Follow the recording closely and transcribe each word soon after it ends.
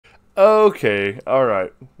Okay,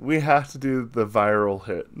 alright. We have to do the viral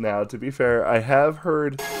hit. Now, to be fair, I have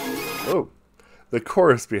heard the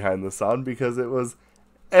chorus behind the song because it was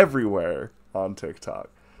everywhere on TikTok.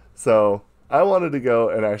 So, I wanted to go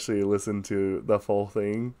and actually listen to the full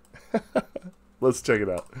thing. Let's check it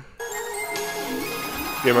out.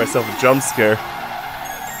 Gave myself a jump scare.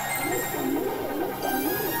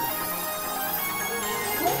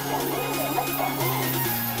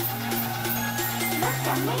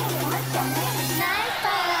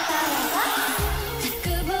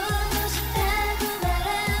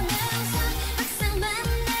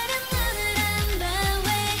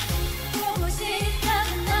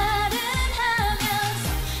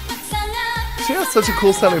 She has such a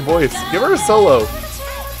cool sounding voice. Give her a solo.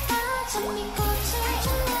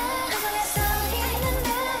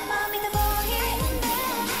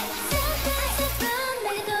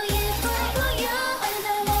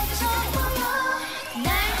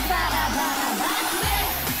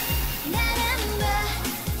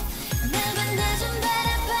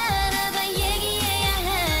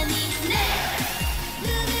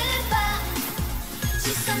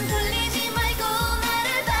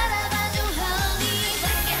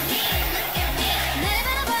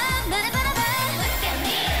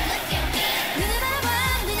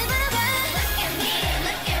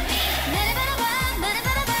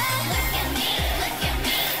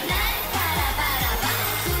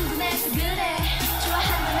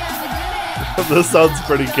 This sounds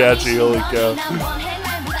pretty catchy, holy cow.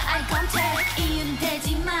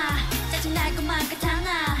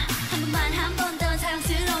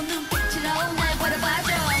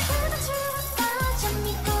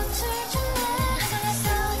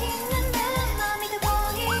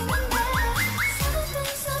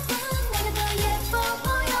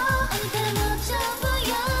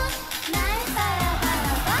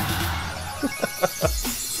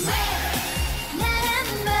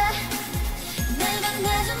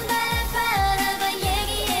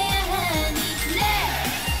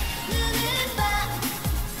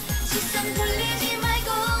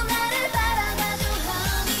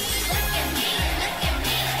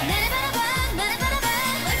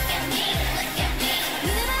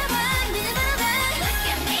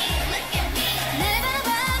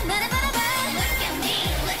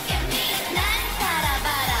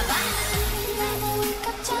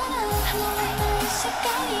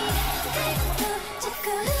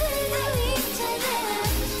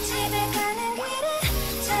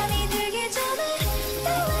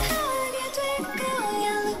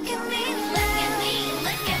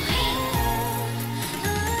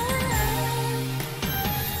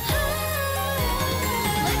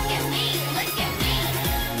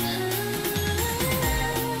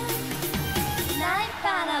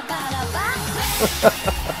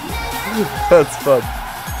 That's fun.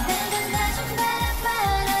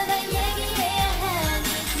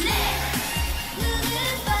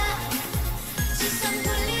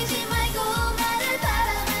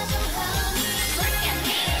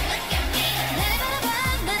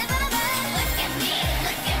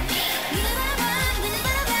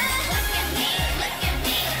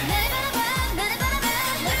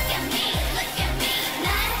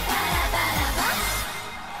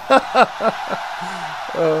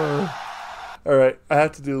 Alright, I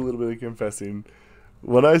have to do a little bit of confessing.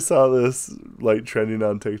 When I saw this like trending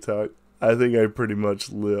on TikTok, I think I pretty much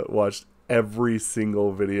watched every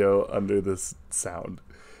single video under this sound.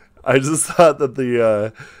 I just thought that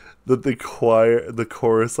the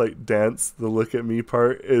chorus like dance, the look at me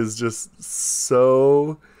part is just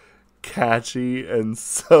so catchy and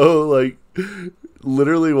so like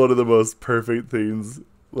literally one of the most perfect things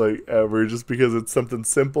like ever, just because it's something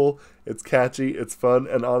simple, it's catchy, it's fun,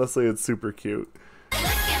 and honestly it's super cute.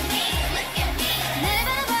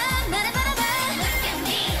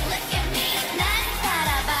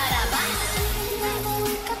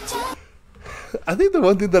 I think the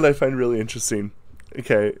one thing that I find really interesting,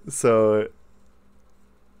 okay, so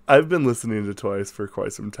I've been listening to Twice for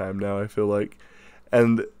quite some time now, I feel like,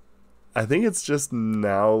 and I think it's just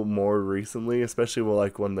now more recently, especially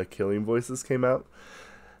when the Killing Voices came out,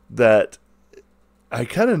 that I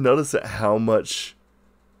kind of noticed that how much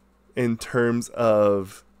in terms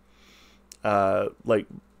of like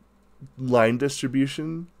line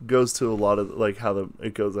distribution goes to a lot of like how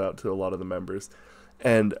it goes out to a lot of the members.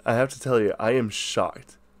 And I have to tell you, I am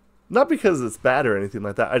shocked. Not because it's bad or anything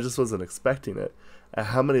like that. I just wasn't expecting it. At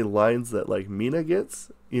how many lines that like Mina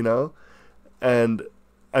gets, you know? And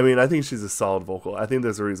I mean, I think she's a solid vocal. I think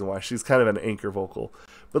there's a reason why. She's kind of an anchor vocal.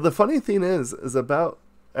 But the funny thing is about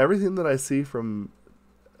everything that I see from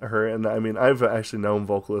her, and I mean, I've actually known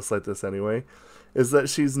vocalists like this anyway, is that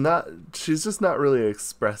she's just not really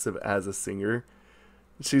expressive as a singer.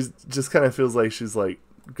 She's just kind of feels like she's like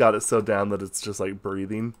got it so down that it's just like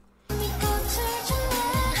breathing.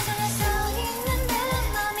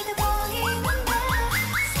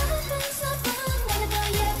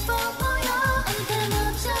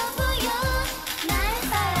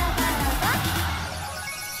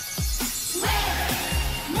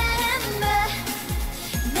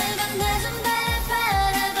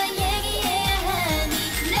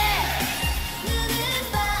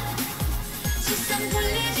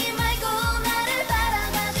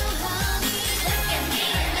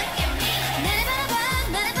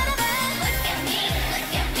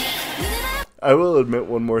 I will admit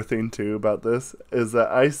one more thing too about this is that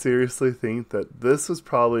I seriously think that this was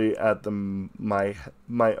probably at my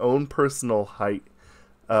own personal height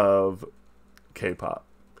of K-pop.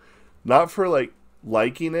 Not for like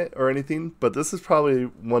liking it or anything, but this is probably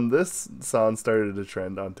when this song started to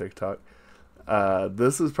trend on TikTok.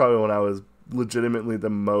 This was probably when I was legitimately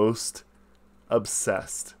the most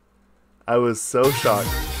obsessed. I was so shocked.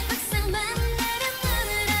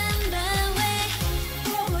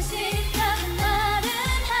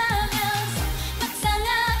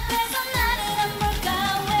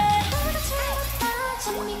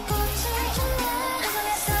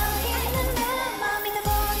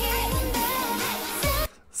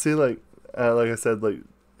 See, like I said, like,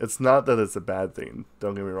 it's not that it's a bad thing.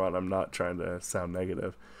 Don't get me wrong. I'm not trying to sound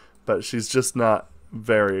negative, but she's just not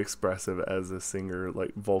very expressive as a singer,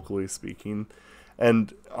 like vocally speaking.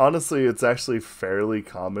 And honestly, it's actually fairly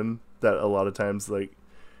common that a lot of times, like,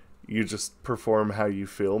 you just perform how you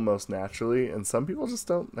feel most naturally, and some people just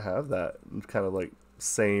don't have that kind of like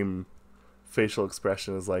same facial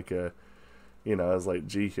expression as like a, you know, as like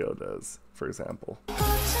Jihyo does, for example.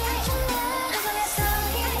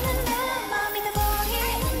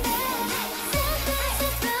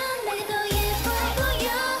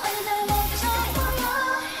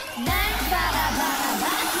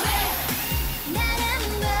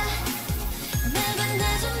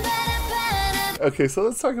 Okay, so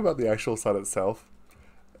let's talk about the actual song itself.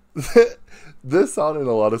 This song, in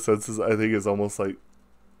a lot of senses, I think is almost like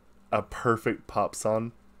a perfect pop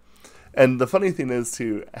song. And the funny thing is,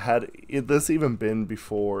 too, had this even been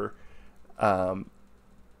before,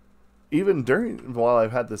 even while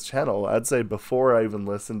I've had this channel, I'd say before I even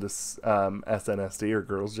listened to SNSD or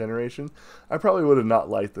Girls' Generation, I probably would have not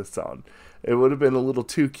liked this song. It would have been a little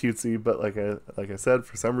too cutesy, but like I said,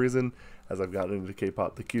 for some reason, as I've gotten into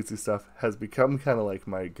K-pop, the cutesy stuff has become kind of like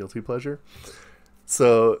my guilty pleasure.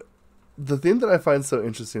 So the thing that I find so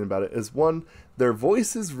interesting about it is, one, their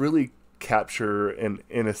voices really capture an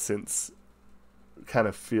innocence kind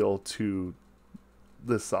of feel to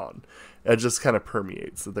this song. It just kind of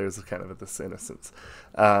permeates, that there's kind of this innocence.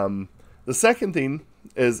 The second thing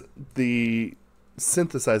is the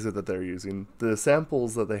synthesizer that they're using. The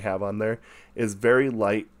samples that they have on there is very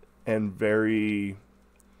light and very,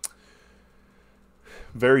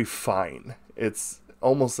 very fine. It's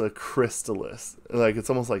almost a crystallis, like it's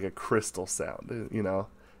almost like a crystal sound, you know.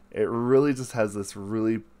 It really just has this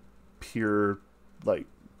really pure, like,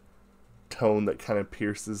 tone that kind of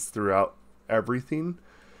pierces throughout everything,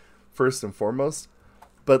 first and foremost.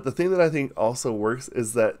 But the thing that I think also works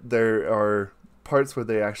is that there are parts where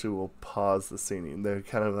they actually will pause the singing. They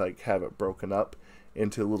kind of like have it broken up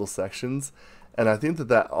into little sections, and I think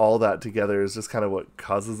that all that together is just kind of what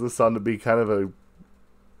causes this song to be kind of a,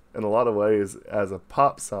 in a lot of ways, as a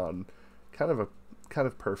pop song, kind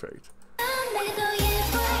of perfect.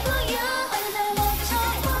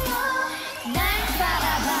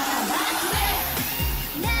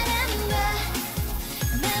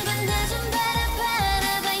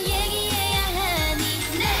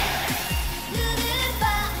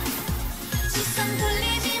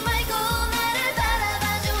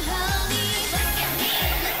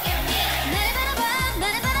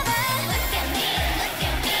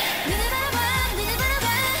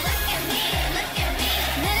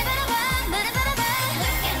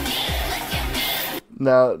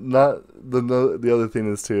 Now, not the other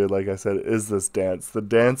thing is too, like I said, is this dance. The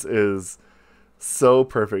dance is so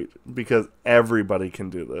perfect because everybody can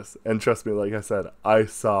do this. And trust me, like I said, I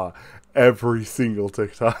saw every single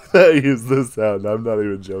TikTok that used this sound. I'm not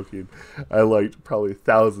even joking. I liked probably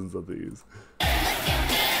thousands of these.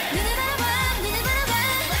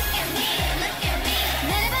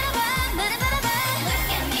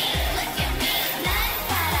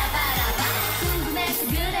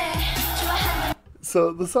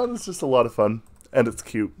 So the song is just a lot of fun, and it's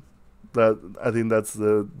cute. I think that's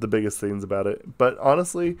the biggest things about it. But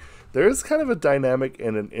honestly, there is kind of a dynamic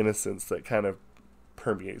and an innocence that kind of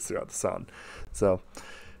permeates throughout the song. So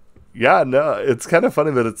yeah, no, it's kind of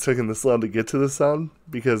funny that it's taken this long to get to this sound,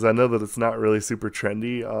 because I know that it's not really super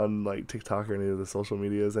trendy on like TikTok or any of the social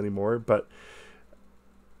medias anymore, but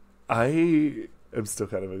I am still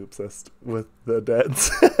kind of obsessed with the dance.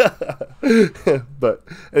 But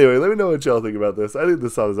anyway, let me know what y'all think about this. I think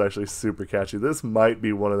this song is actually super catchy. This might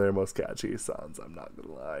be one of their most catchy songs, I'm not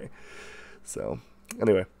gonna lie. So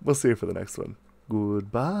anyway, we'll see you for the next one.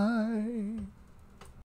 Goodbye.